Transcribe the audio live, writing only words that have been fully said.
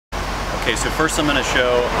Okay, so first I'm going to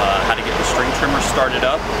show how to get the string trimmer started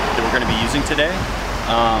up that we're going to be using today.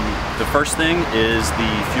 The first thing is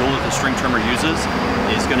the fuel that the string trimmer uses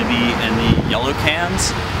is going to be in the yellow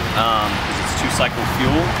cans because it's 2-cycle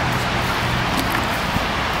fuel.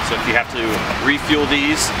 So if you have to refuel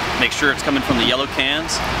these, make sure it's coming from the yellow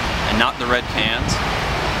cans and not the red cans.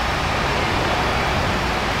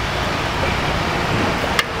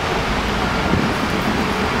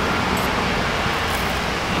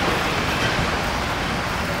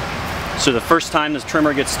 So the first time this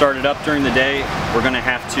trimmer gets started up during the day, we're going to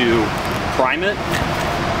have to prime it,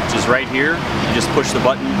 which is right here. You just push the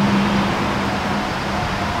button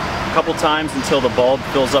a couple times until the bulb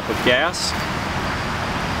fills up with gas.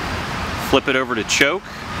 Flip it over to choke.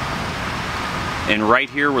 And right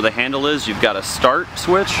here where the handle is, you've got a start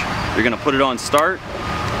switch. You're going to put it on start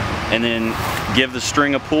and then give the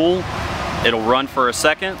string a pull. It'll run for a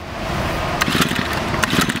second.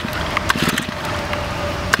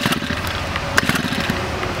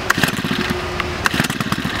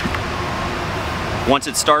 Once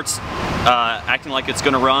it starts acting like it's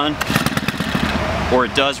going to run, or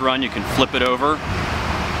it does run, you can flip it over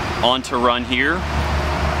onto run here,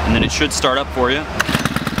 and then it should start up for you.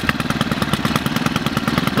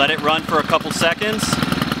 Let it run for a couple seconds.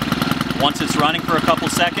 Once it's running for a couple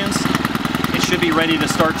seconds, it should be ready to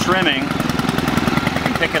start trimming. You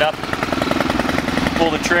can pick it up,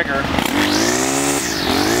 pull the trigger,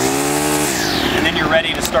 and then you're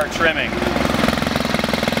ready to start trimming.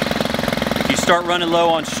 You start running low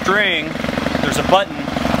on string, there's a button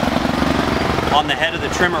on the head of the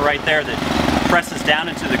trimmer right there that presses down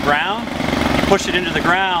into the ground. You push it into the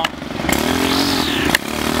ground,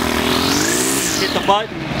 hit the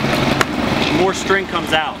button, more string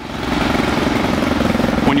comes out.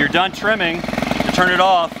 When you're done trimming, to turn it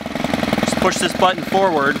off, just push this button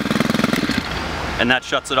forward and that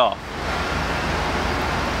shuts it off.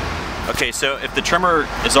 Okay, so if the trimmer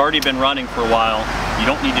has already been running for a while, you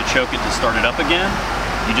don't need to choke it to start it up again.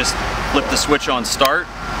 You just flip the switch on start,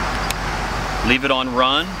 leave it on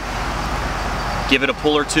run, give it a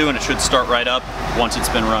pull or two, and it should start right up once it's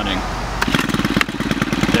been running.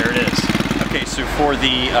 There it is. Okay, so for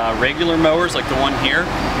the regular mowers like the one here,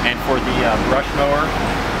 and for the brush mower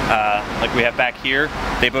like we have back here,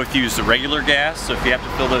 they both use the regular gas, so if you have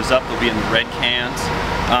to fill those up, they'll be in the red cans.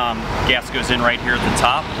 Gas goes in right here at the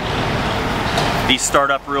top. These start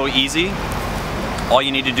up real easy. All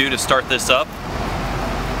you need to do to start this up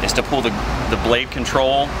is to pull the blade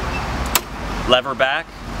control lever back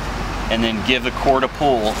and then give the cord a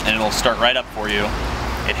pull and it'll start right up for you.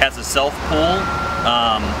 It has a self-pull,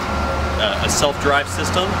 a self-drive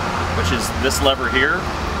system, which is this lever here.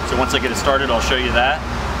 So once I get it started, I'll show you that.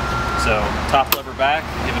 So top lever back,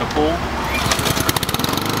 give it a pull.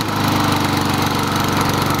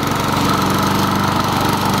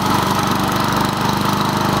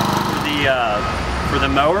 For the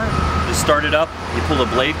mower, to start it up, you pull the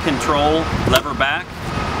blade control lever back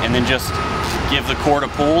and then just give the cord a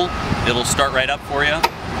pull. It'll start right up for you.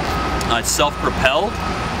 It's self-propelled,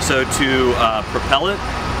 so to propel it,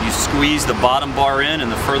 you squeeze the bottom bar in, and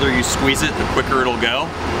the further you squeeze it, the quicker it'll go.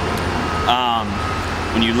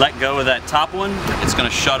 When you let go of that top one, it's going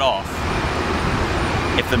to shut off.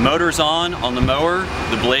 If the motor's on the mower,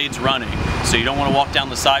 the blade's running. So you don't want to walk down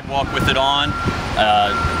the sidewalk with it on.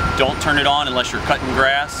 Don't turn it on unless you're cutting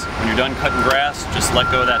grass. When you're done cutting grass, just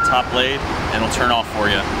let go of that top blade and it'll turn off for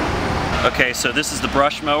you. Okay, so this is the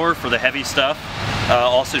brush mower for the heavy stuff.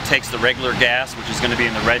 Also takes the regular gas, which is going to be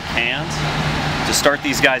in the red cans. To start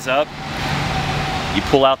these guys up, you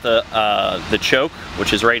pull out the choke,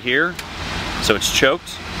 which is right here. So it's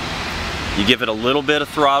choked. You give it a little bit of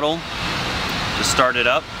throttle to start it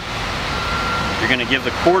up. You're going to give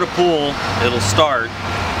the cord a pull, it'll start.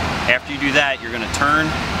 After you do that, you're going to turn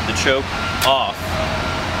the choke off,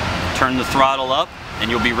 turn the throttle up, and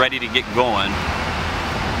you'll be ready to get going.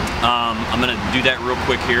 I'm going to do that real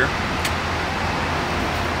quick here.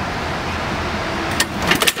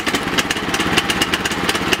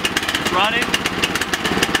 It's running.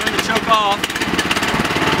 Turn the choke off.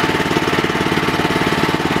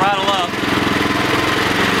 Throttle up.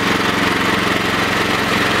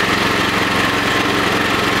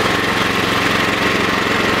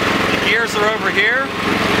 Gears are over here.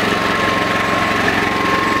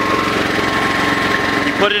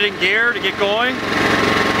 You put it in gear to get going.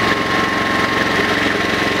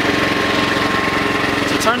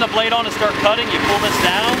 To turn the blade on and start cutting, you pull this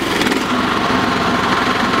down.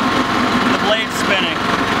 The blade's spinning.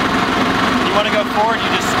 If you want to go forward, you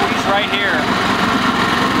just squeeze right here.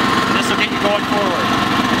 This will get you going forward.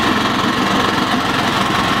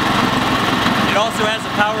 It also has a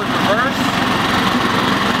powered reverse.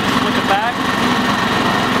 Just flip it back.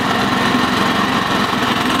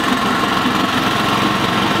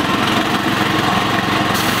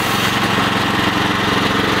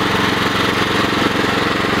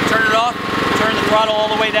 Turn it off, turn the throttle all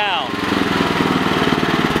the way down.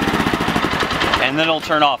 And then it'll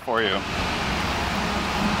turn off for you.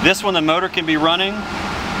 This one, the motor can be running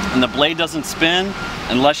and the blade doesn't spin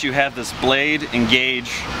unless you have this blade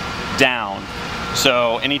engage down.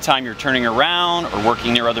 So anytime you're turning around or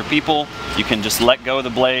working near other people, you can just let go of the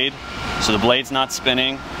blade so the blade's not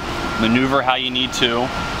spinning, maneuver how you need to,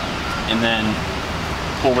 and then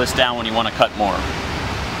pull this down when you want to cut more.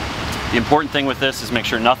 The important thing with this is make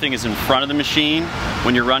sure nothing is in front of the machine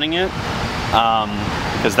when you're running it,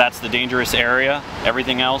 because that's the dangerous area.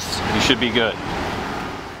 Everything else, you should be good.